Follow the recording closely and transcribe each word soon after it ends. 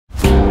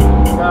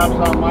Cops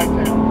on my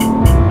tail.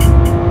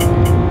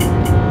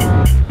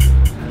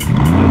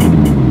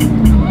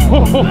 Oh.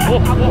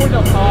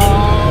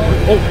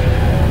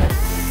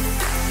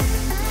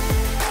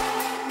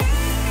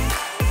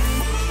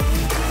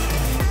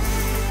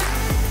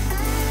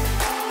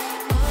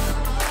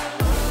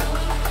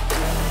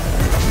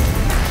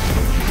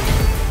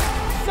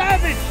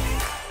 Savage!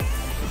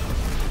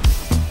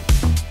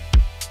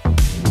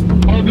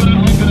 All good,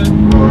 all good.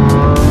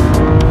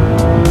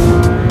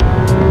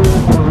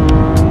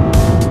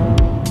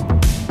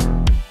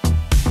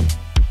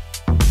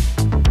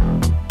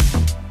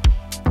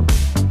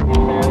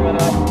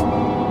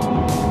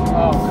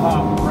 Oh,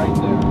 cop, right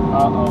there.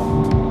 Uh-oh.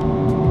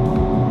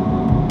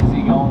 Is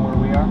he going where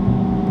we are?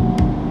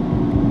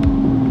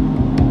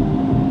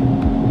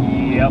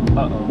 Yep,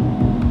 uh-oh.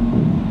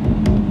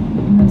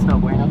 That's no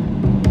bueno.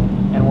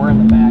 And we're in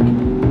the back.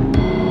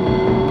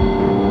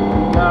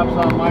 Cops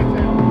on my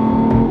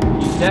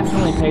tail. He's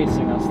definitely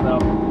pacing us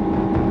though.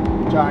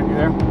 John, you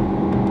there?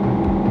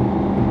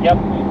 Yep.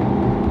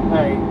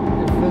 Hey,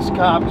 if this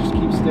cop just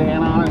keeps staying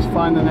on us,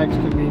 find the next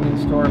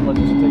convenience store and let's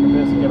just take a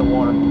piss and get a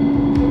water.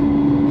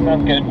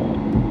 Sounds good.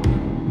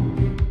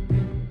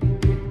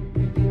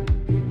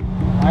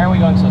 Why are we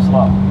going so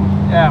slow?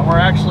 Yeah, we're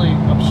actually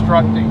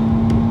obstructing.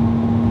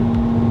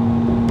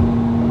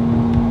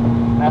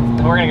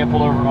 We're gonna get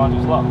pulled over going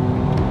too slow.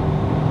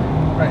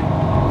 Right.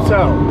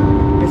 So,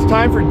 it's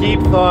time for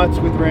Deep Thoughts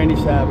with Randy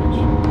Savage.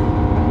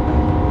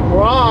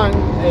 We're on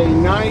a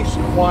nice,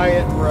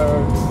 quiet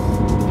road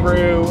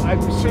through, I'm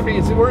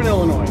assuming we're in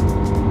Illinois.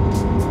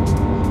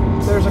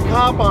 There's a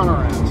cop on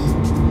our ass.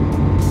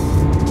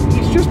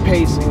 He's just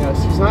pacing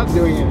us. He's not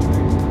doing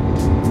anything.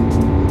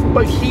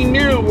 But he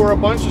knew we're a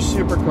bunch of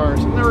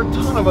supercars, and there were a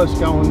ton of us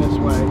going this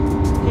way.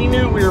 He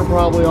knew we were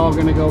probably all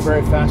going to go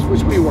very fast,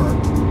 which we were,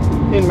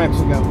 in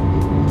Mexico.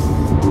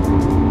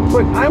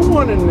 But I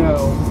want to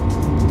know,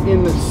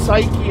 in the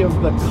psyche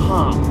of the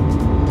cop,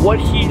 what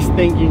he's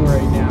thinking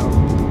right now.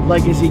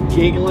 Like, is he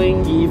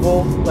giggling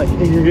evil? Like,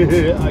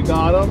 I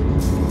got him?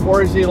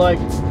 Or is he like,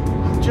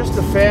 I'm just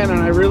a fan and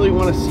I really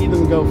want to see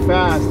them go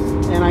fast.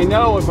 And I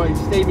know if I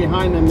stay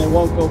behind them, they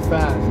won't go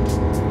fast.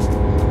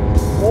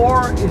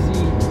 Or is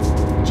he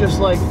just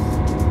like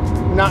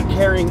not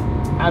caring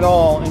at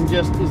all and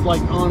just is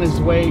like on his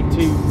way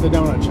to the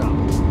donut shop?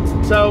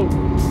 So,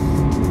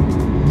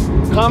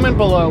 comment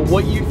below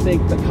what you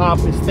think the cop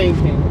is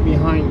thinking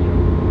behind you.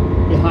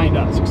 Behind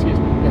us, excuse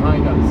me.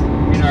 Behind us.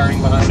 You're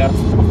already behind us.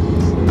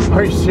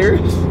 Are you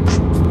serious?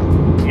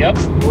 Yep.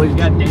 Well, he's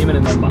got Damon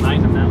and them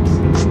behind him now. I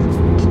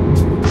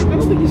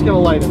don't think he's going to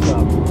light us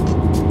up.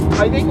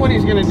 I think what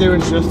he's going to do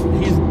is just,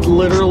 he's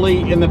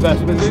literally in the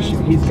best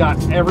position. He's got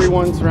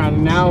everyone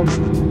surrounded. Now,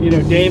 you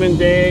know, Damon and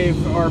Dave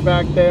are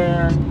back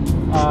there.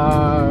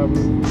 I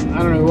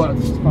don't know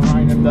what's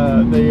behind him.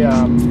 The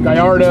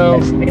Gallardo.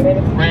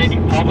 Randy,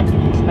 all the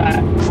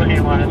that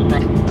flame on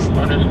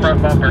his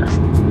front bumper.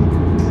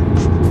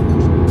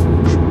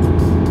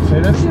 Say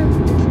that again?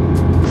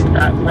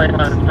 That flame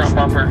on his front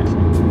bumper.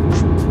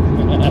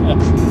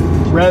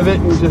 Rev it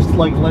and just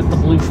like let the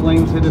blue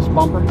flames hit his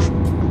bumper.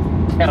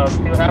 Yeah, let's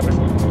see what happens.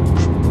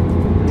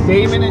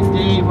 Damon and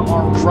Dave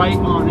are right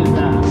on his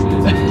ass.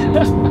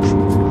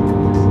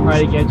 Try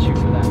to get you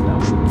for that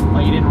though.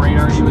 Like you didn't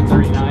radar you at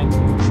 39.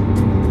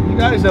 You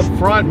guys up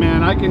front,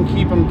 man. I can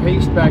keep them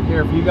paced back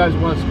here if you guys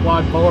want to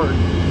squad forward.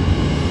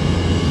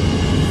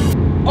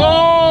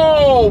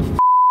 Oh,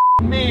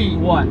 me.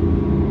 What?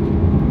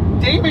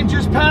 Damon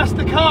just passed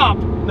the cop.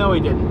 No, he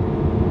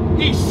didn't.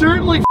 He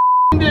certainly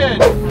did.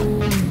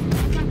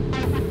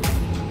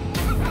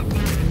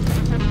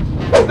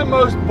 The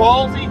most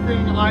ballsy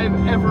thing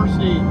I've ever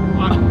seen.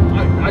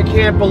 I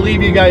can't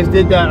believe you guys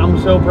did that. I'm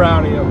so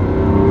proud of you.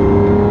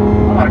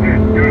 I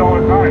do it all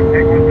the time.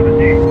 Take one for the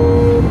team.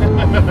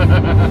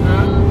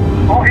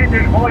 all he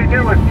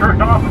did was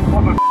turn off and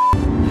flip a.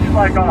 He's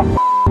like on a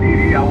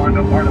TV. I wanted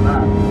no part of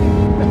that.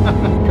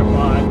 Come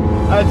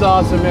on, that's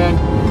awesome, man.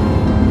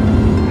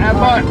 Have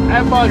fun.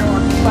 Have fun.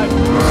 Bye.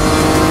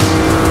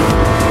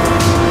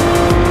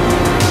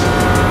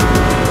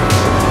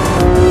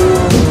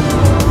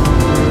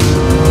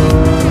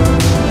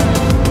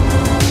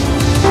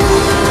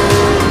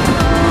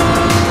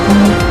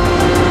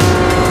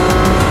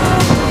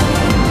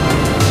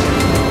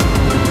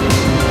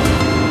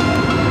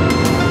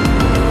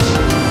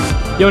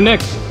 Yo,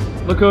 Nick,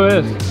 look who it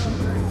is.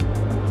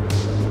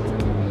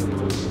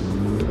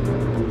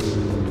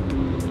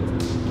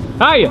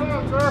 Hiya.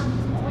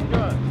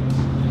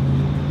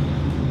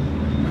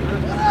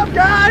 What up,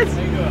 guys?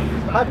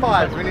 High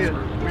fives. We need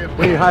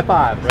high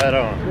fives. Right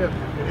on.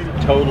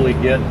 Totally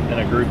get in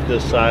a group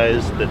this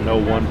size that no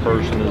one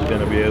person is going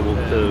to be able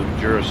to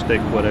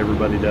jurisdict what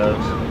everybody does.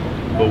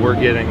 But we're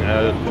getting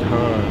a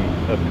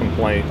ton of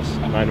complaints,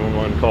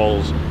 911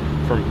 calls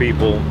from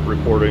people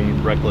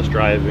reporting reckless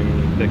driving,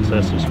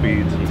 excessive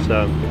speeds and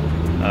stuff.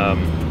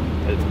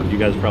 You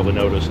guys probably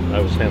noticed I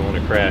was handling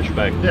a crash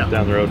back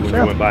down the road when we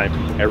went by.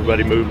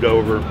 Everybody moved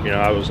over. You know,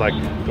 I was like,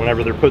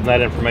 whenever they're putting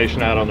that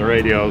information out on the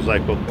radio, I was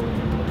like, well,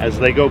 as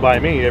they go by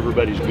me,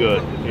 everybody's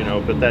good, you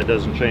know, but that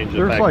doesn't change the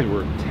There's fact like that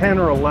we're 10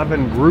 or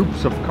 11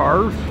 groups of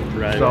cars.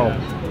 right. So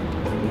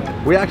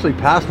We actually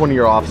passed one of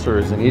your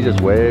officers and he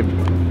just waved.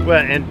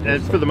 Well, and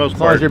for the most As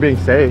long part, as you're being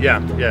safe. yeah.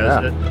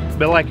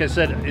 But like I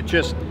said, it's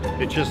just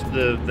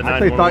the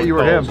 911 thought you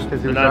were him, calls,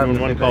 'cause he the was driving the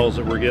 911 same calls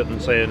that we're getting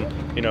saying,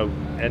 you know,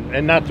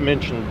 and not to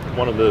mention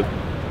one of the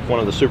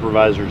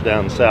supervisors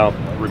down south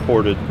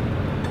reported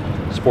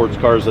sports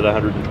cars at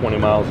 120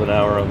 miles an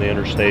hour on the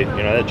interstate.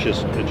 You know, it's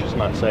just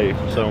not safe.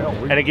 So,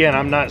 and again,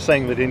 I'm not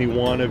saying that any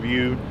one of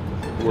you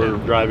were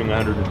driving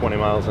 120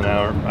 miles an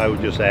hour. I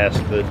would just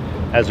ask that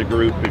as a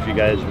group, if you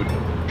guys would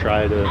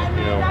try to, you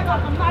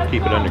know,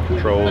 keep it under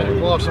control.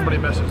 We'll have somebody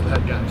message the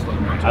head guy.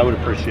 I would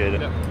appreciate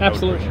it. Absolutely. I would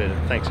appreciate it.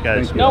 Thanks,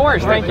 guys. No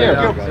worries. Thank you.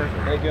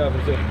 Thank you,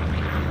 officer.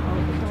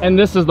 And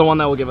this is the one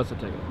that will give us a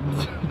ticket.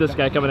 This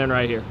guy coming in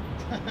right here.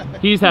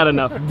 He's had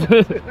enough. You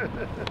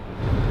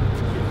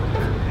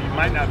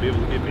might not be able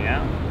to get me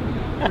out.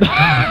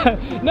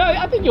 No,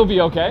 I think you'll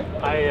be okay.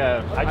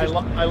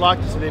 I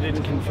locked it so they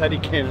didn't confetti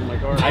cannon my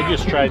car. I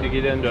just tried to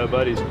get into a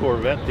buddy's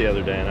Corvette the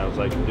other day, and I was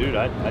like, dude,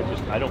 I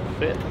don't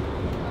fit.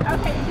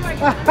 Okay,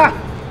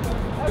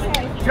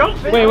 Don't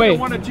fit Wait, wait.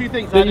 one of two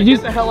things. Did Either you-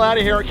 get the hell out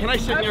of here. Or can I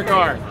sit in your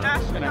car?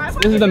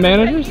 This is the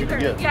manager's?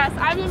 Yes,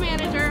 I'm the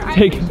manager. I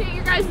Take- appreciate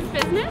your guys'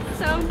 business,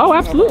 so Oh,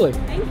 absolutely.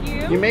 thank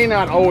you. You may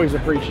not always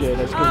appreciate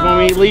us because when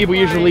we leave, we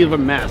usually leave a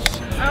mess.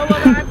 Oh, well,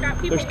 then I've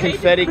got people There's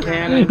confetti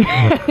cannon.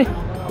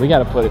 We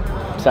gotta put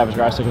Savage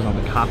Drive stickers on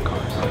the cop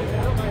cars.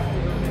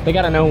 They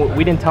gotta know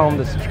we didn't tell them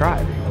to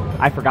subscribe.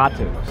 I forgot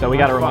to, so we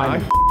gotta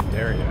remind them.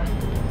 There you go.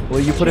 Will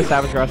you put a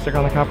Savage Drive sticker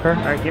on the cop car?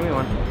 All right, give me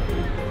one.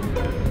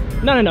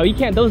 No, you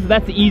can't.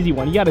 That's the easy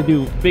one. You gotta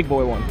do big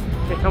boy one.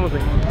 Okay, come with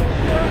me.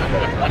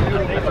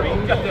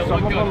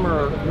 some of them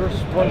are,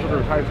 there's ones that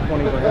are type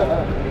 20 grand.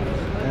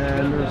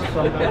 And there's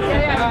some. I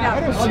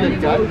don't see any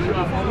gut. I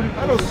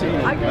don't see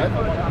any gut.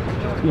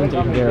 Being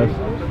taken care of.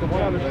 The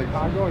one out of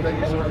Chicago, I think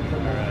it's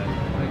 $1,500.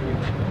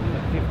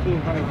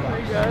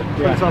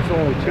 But it's also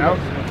only two. I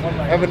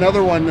have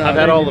another one. I've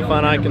had all the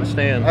fun I can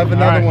stand. I have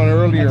another one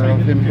earlier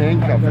of him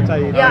handcuffed. That's how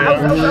you when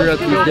we were at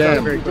the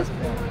dam.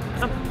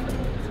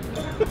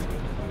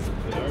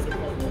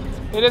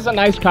 It is a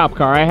nice cop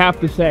car, I have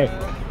to say.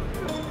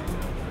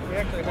 We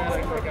actually had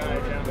a guy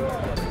down there.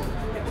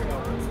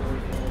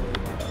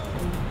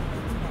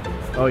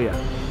 Oh yeah.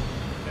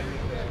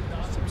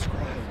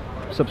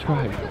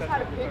 Subscribe.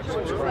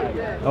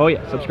 Oh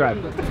yeah,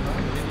 subscribe.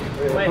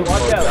 Wait,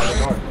 watch out.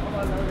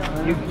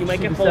 You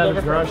might get pulled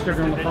over. Garage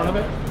sticker on the front of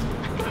it.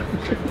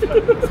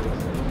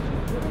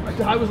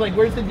 I was like,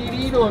 "Where's the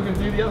DD logo?"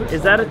 Do the other.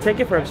 Is that a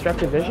ticket for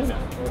obstructive vision?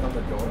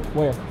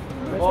 Where?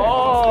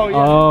 Oh yeah.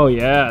 Oh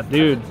yeah,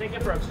 dude.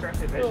 Ticket for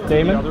obstructive vision.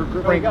 Damon,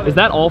 is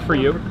that all for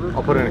you?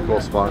 I'll put it in a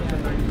cool spot.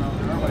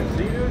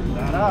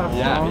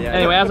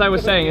 Anyway, as I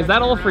was saying, is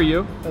that all for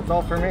you? That's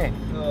all for me.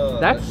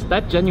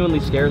 That genuinely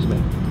scares me.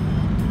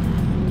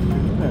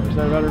 Is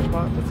that a better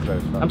spot? That's a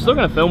better spot. I'm still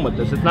gonna film with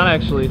this. It's not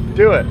actually.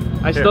 Do it.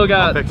 I still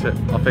got. I'll fix it.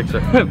 I'll fix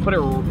it. Put it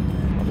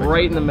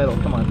right in the middle.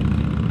 Come on.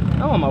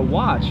 Oh, my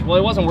watch. Well,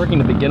 it wasn't working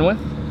to begin with,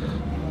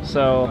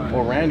 so.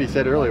 Well, Randy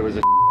said earlier it was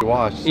a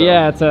watch. So.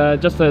 Yeah, it's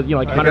just a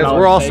like $100. Because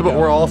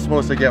we're all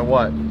supposed to get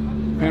what? Yeah,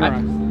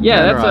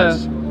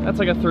 Panerized. that's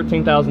like a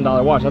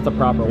 $13,000 watch. That's a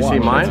proper watch. See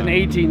mine?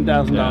 It's an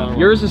 $18,000.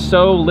 Yours is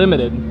so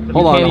limited.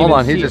 Hold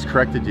on. He see just it.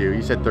 corrected you.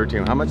 You said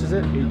 13. How much is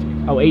it?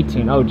 18. Oh,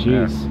 18. Oh,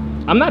 jeez.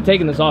 I'm not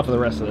taking this off for the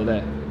rest of the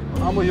day.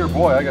 I'm with your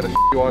boy. I got a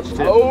watch too.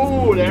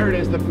 Oh, there it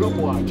is, the poop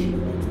watch.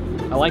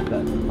 I like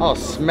that. I'll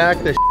smack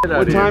the shit out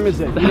What of time you. is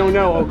it? You don't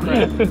know. Oh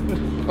crap.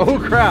 Oh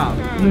crap.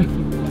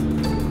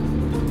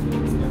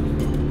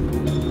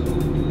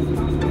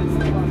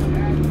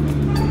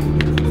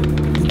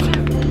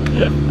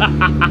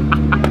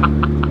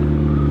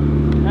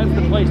 That's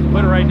the place to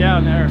put it right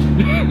down there.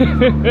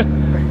 You're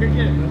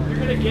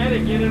gonna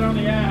get it on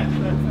the ass.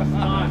 That's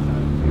awesome.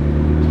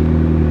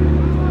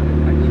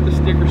 I need the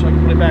sticker so I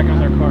can put it back on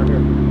their car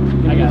here.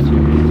 I got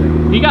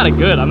you. He got it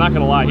good. I'm not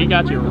gonna lie. He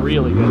got you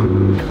really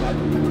good.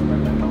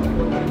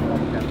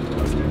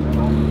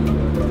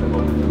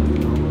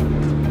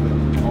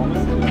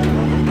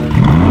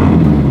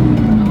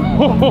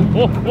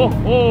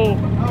 Oh.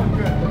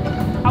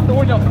 Out the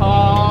window.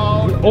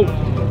 Oh.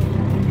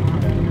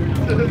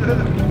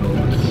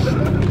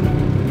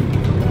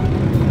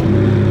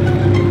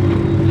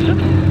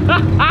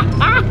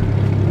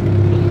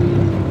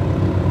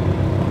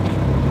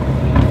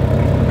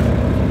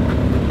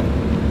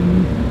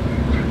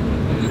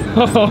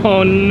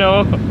 Oh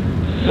no.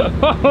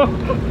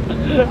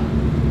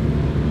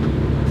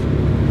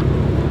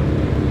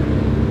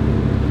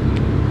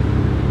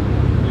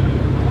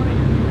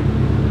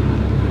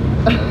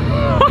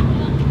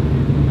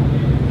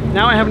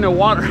 Now I have no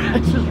water. I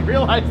just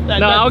realized that.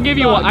 No, that I'll give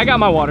you one. I got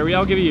my water.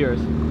 I'll give you yours.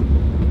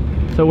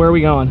 So where are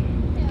we going?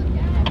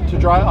 to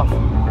dry off.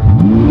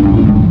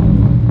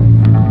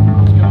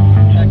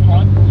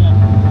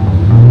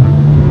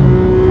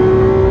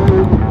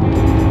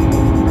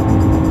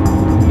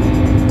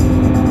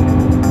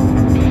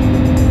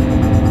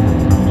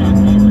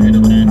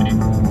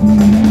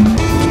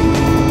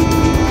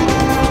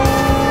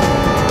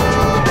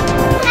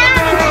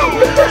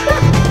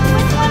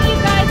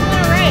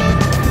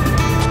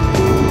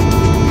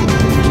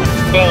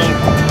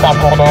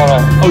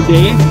 Oh,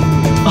 Dave?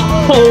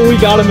 Oh, we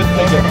got him a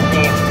ticket.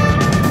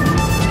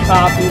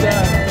 Copy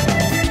that.